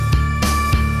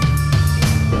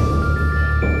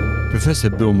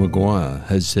Professor Bill McGuire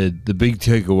has said the big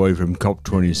takeaway from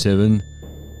COP27,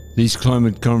 these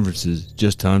climate conferences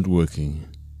just aren't working.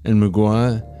 And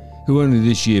McGuire, who only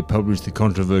this year published the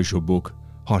controversial book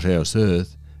Hothouse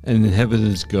Earth, An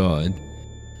Inhabitant's Guide,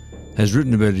 has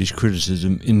written about his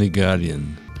criticism in The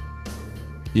Guardian.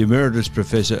 The Emeritus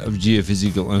Professor of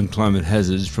Geophysical and Climate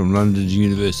Hazards from London's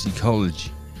University College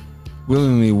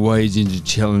willingly wades into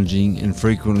challenging and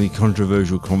frequently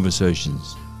controversial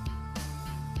conversations.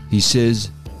 He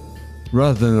says,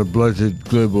 rather than a bloated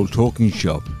global talking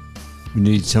shop, we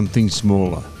need something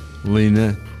smaller,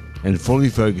 leaner, and fully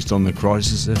focused on the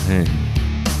crisis at hand.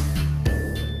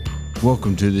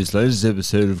 Welcome to this latest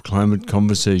episode of Climate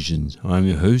Conversations. I'm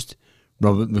your host,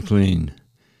 Robert McLean.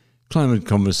 Climate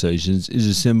Conversations is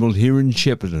assembled here in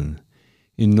Shepparton,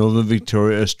 in northern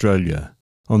Victoria, Australia,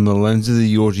 on the lands of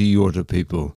the Yorta Yorta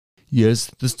people.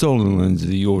 Yes, the stolen lands of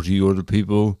the Yorta Yorta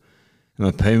people, and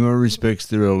I pay my respects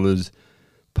to their elders,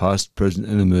 past, present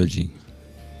and emerging.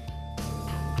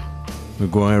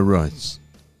 McGuire writes,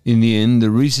 in the end, the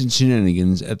recent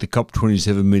shenanigans at the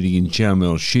COP27 meeting in Sharm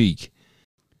el-Sheikh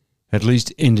at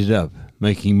least ended up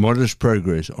making modest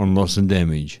progress on loss and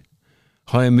damage.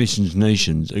 High emissions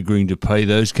nations agreeing to pay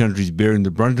those countries bearing the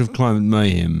brunt of climate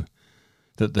mayhem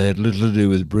that they had little to do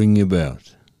with bringing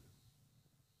about.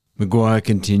 McGuire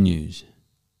continues,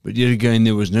 but yet again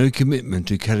there was no commitment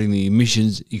to cutting the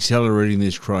emissions accelerating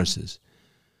this crisis,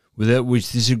 without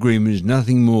which this agreement is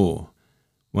nothing more,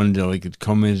 one delegate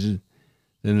commented,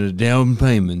 than a down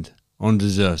payment on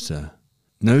disaster.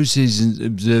 No seasoned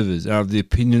observers are of the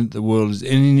opinion that the world is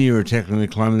any nearer tackling the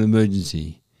climate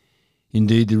emergency.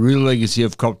 Indeed, the real legacy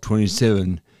of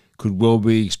COP27 could well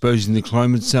be exposing the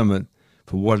climate summit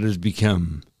for what it has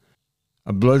become.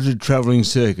 A bloated travelling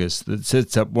circus that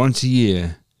sets up once a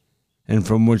year and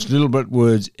from which little but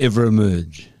words ever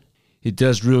emerge. It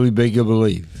does really beg a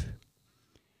belief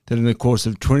that in the course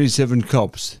of 27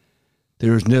 COPs,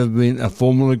 there has never been a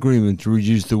formal agreement to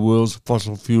reduce the world's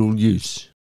fossil fuel use.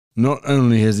 Not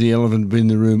only has the elephant been in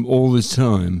the room all this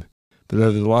time, but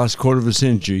over the last quarter of a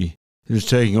century, it is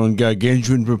taking on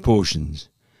gargantuan proportions,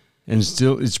 and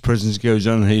still its presence goes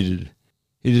unheeded.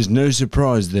 It is no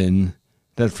surprise, then,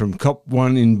 that from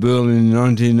COP1 in Berlin in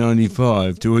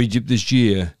 1995 to Egypt this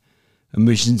year,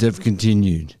 emissions have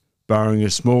continued, barring a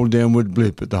small downward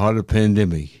blip at the height of the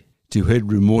pandemic, to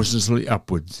head remorselessly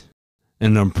upwards.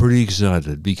 And I'm pretty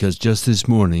excited because just this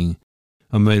morning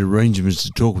I made arrangements to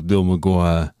talk with Bill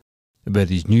McGuire about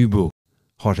his new book,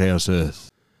 Hothouse Earth.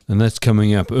 And that's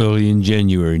coming up early in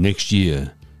January next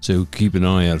year, so keep an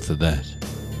eye out for that.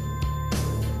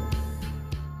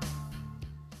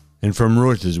 And from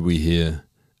Reuters we hear,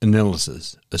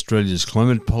 analysis, Australia's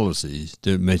climate policies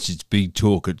don't match its big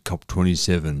talk at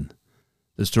COP27.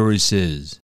 The story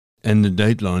says, and the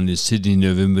dateline is Sydney,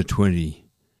 November 20.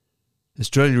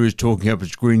 Australia is talking up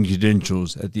its green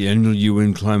credentials at the annual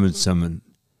UN Climate Summit.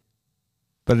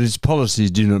 But its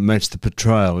policies do not match the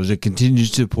portrayal as it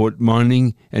continues to support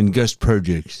mining and ghost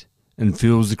projects and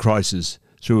fuels the crisis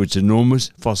through its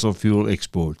enormous fossil fuel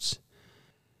exports.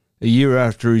 A year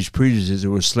after his predecessor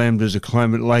was slammed as a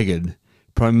climate laggard,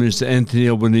 Prime Minister Anthony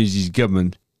Albanese's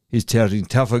government is touting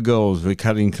tougher goals for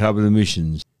cutting carbon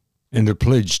emissions and a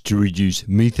pledge to reduce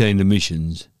methane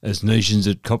emissions as nations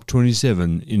at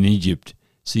COP27 in Egypt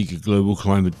seek a global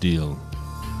climate deal.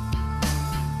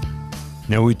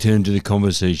 Now we turn to the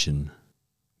conversation,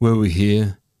 where we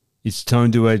hear it's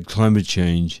time to add climate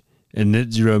change and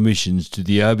net zero emissions to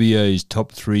the RBA's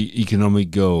top 3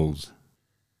 economic goals.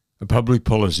 A public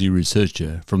policy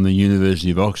researcher from the University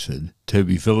of Oxford,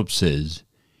 Toby Phillips, says,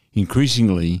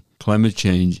 increasingly, climate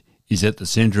change is at the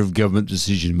centre of government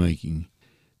decision-making.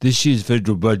 This year's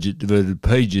federal budget devoted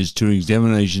pages to an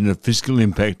examination of fiscal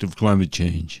impact of climate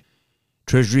change.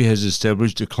 Treasury has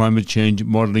established a climate change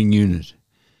modelling unit,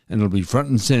 and will be front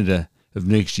and centre of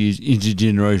next year's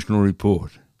intergenerational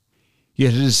report.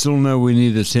 Yet it is still nowhere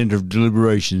near the centre of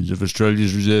deliberations of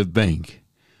Australia's Reserve Bank,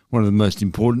 one of the most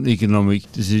important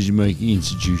economic decision-making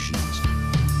institutions.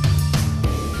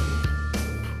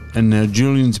 And now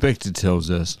Julian Spector tells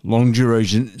us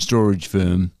long-duration storage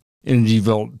firm Energy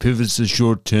Vault pivots to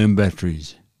short-term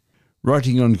batteries.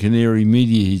 Writing on Canary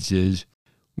Media, he says,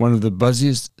 one of the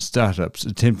buzziest startups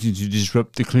attempting to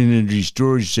disrupt the clean energy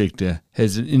storage sector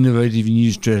has an innovative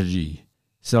new strategy,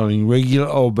 selling regular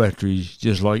old batteries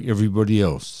just like everybody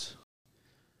else.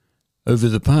 Over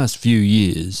the past few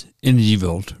years, Energy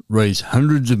Vault raised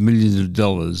hundreds of millions of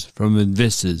dollars from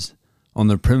investors on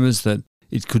the premise that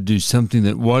it could do something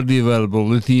that widely available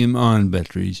lithium-ion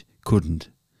batteries couldn't: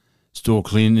 store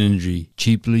clean energy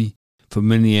cheaply for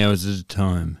many hours at a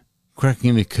time,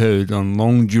 cracking the code on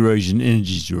long-duration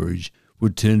energy storage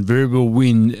would turn variable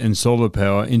wind and solar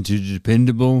power into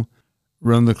dependable,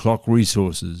 round-the-clock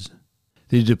resources.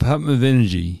 The Department of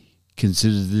Energy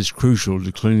considers this crucial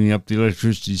to cleaning up the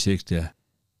electricity sector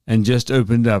and just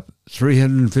opened up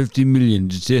 $350 million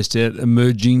to test out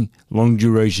emerging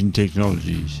long-duration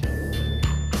technologies.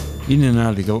 In an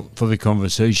article for The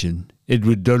Conversation,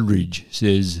 Edward Doddridge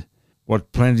says,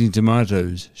 "What planting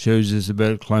tomatoes shows us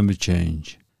about climate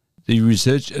change." The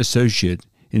research associate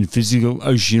in physical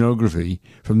oceanography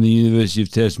from the University of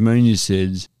Tasmania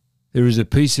says, "There is a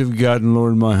piece of garden law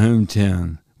in my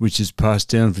hometown which is passed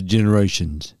down for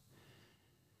generations.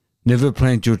 Never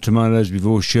plant your tomatoes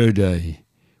before show day,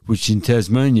 which in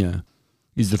Tasmania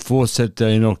is the fourth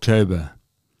Saturday in October.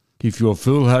 If you are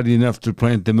foolhardy enough to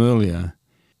plant them earlier,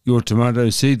 your tomato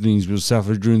seedlings will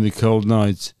suffer during the cold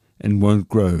nights and won't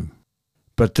grow."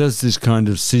 But does this kind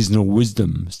of seasonal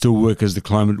wisdom still work as the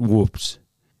climate warps?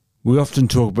 We often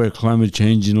talk about climate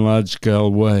change in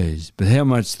large-scale ways, but how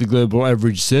much the global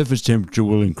average surface temperature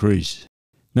will increase?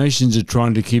 Nations are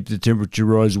trying to keep the temperature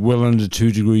rise well under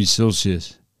 2 degrees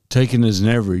Celsius. Taken as an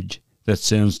average, that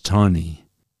sounds tiny.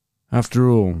 After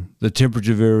all, the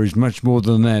temperature varies much more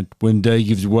than that when day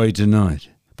gives way to night.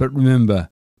 But remember,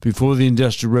 before the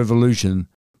Industrial Revolution,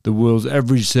 the world's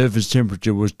average surface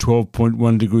temperature was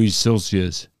 12.1 degrees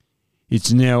Celsius.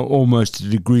 It's now almost a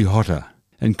degree hotter,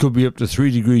 and could be up to 3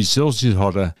 degrees Celsius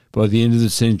hotter by the end of the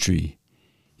century,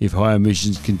 if high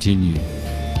emissions continue.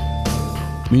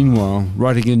 Meanwhile,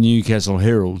 writing in the Newcastle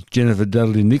Herald, Jennifer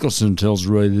Dudley Nicholson tells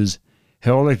readers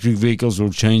how electric vehicles will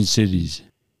change cities.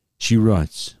 She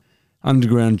writes,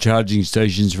 "Underground charging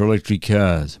stations for electric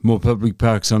cars, more public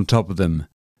parks on top of them,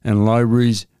 and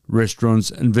libraries,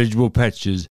 restaurants and vegetable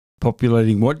patches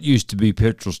populating what used to be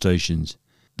petrol stations.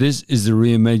 This is the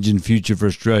reimagined future for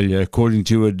Australia according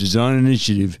to a design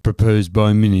initiative proposed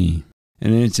by Mini,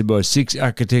 and answered by 6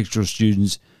 architectural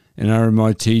students and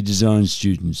RMIT design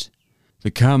students.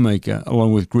 The car maker,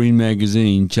 along with Green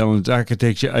Magazine, challenged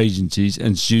architecture agencies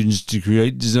and students to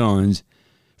create designs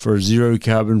for a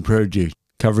zero-carbon project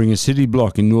covering a city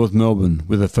block in North Melbourne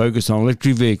with a focus on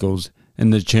electric vehicles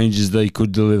and the changes they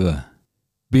could deliver."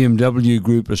 BMW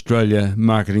Group Australia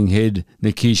marketing head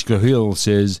Nikish Gohil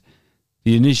says,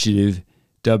 "The initiative,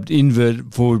 dubbed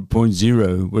Invert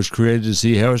 4.0, was created to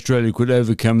see how Australia could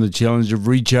overcome the challenge of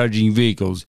recharging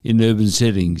vehicles in urban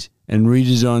settings and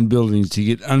redesign buildings to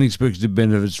get unexpected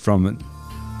benefits from it."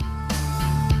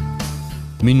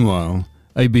 Meanwhile,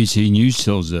 ABC News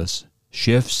tells us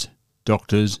chefs,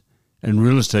 doctors and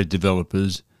real estate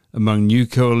developers among new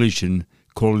coalition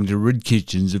calling to rid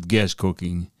kitchens of gas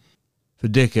cooking. For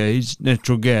decades,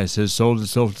 natural gas has sold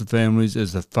itself to families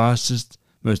as the fastest,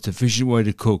 most efficient way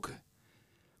to cook.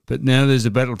 But now there's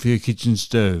a battle for your kitchen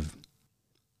stove,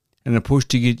 and a push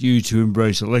to get you to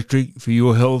embrace electric for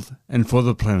your health and for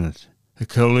the planet. A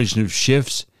coalition of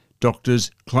chefs, doctors,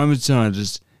 climate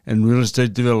scientists and real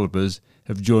estate developers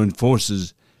have joined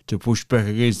forces to push back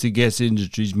against the gas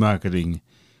industry's marketing,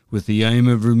 with the aim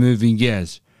of removing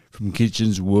gas from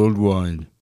kitchens worldwide.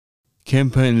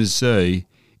 Campaigners say,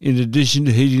 in addition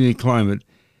to heating the climate,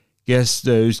 gas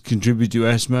stoves contribute to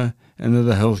asthma and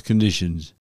other health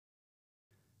conditions.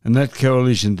 And that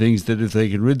coalition thinks that if they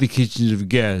can rid the kitchens of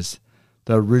gas,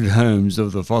 they'll rid homes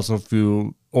of the fossil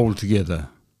fuel altogether.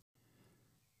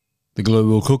 The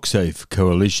Global CookSafe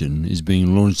Coalition is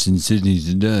being launched in Sydney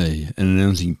today and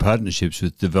announcing partnerships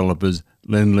with developers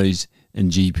Lendlease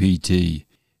and GPT,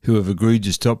 who have agreed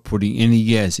to stop putting any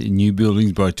gas in new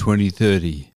buildings by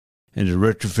 2030 and to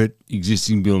retrofit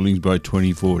existing buildings by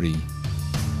 2040.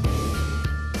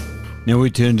 Now we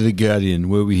turn to The Guardian,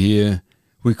 where we hear,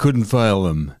 "We couldn't fail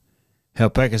them. How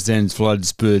Pakistan's flood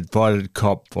spurred fight at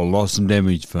COP for loss and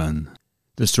damage fund."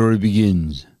 The story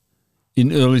begins.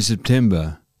 In early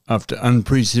September, after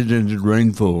unprecedented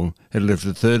rainfall had left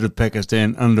a third of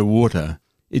Pakistan underwater,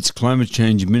 its climate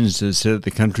change minister set at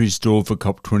the country's stall for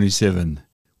COP27.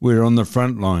 "We're on the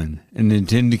front line and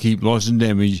intend to keep loss and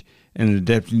damage and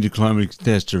adapting to climate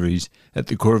catastrophes at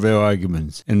the core of our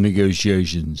arguments and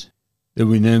negotiations. There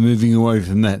will be no moving away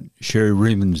from that," Sherry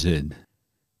Riemann said.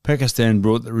 Pakistan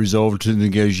brought the resolve to the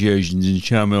negotiations in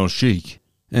Sharm el-Sheikh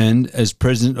and, as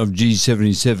president of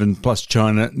G77 plus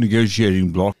China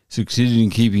negotiating bloc, succeeded in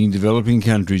keeping developing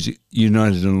countries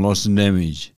united on loss and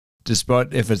damage,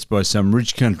 despite efforts by some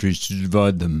rich countries to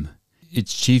divide them.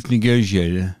 Its chief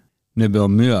negotiator, Nabil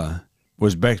Muir,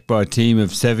 was backed by a team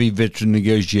of savvy veteran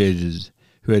negotiators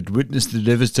who had witnessed the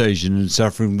devastation and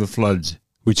suffering from the floods,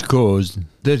 which caused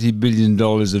 $30 billion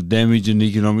of damage and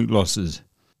economic losses.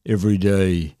 Every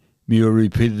day, Muir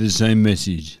repeated the same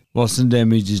message. Loss and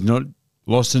damage is not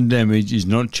Loss and damage is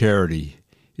not charity.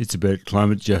 It's about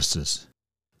climate justice.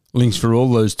 Links for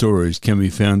all those stories can be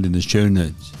found in the show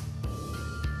notes.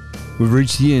 We've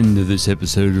reached the end of this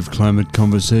episode of Climate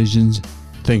Conversations.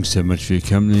 Thanks so much for your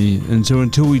company, and so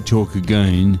until we talk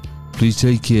again, please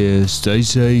take care, stay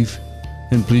safe,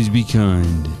 and please be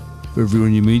kind. For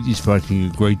everyone you meet is fighting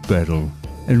a great battle.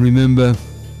 And remember,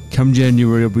 come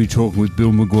January I'll be talking with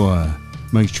Bill McGuire.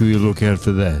 Make sure you look out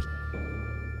for that.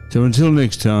 So until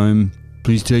next time,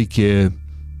 please take care,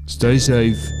 stay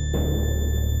safe,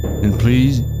 and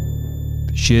please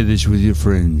share this with your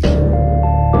friends.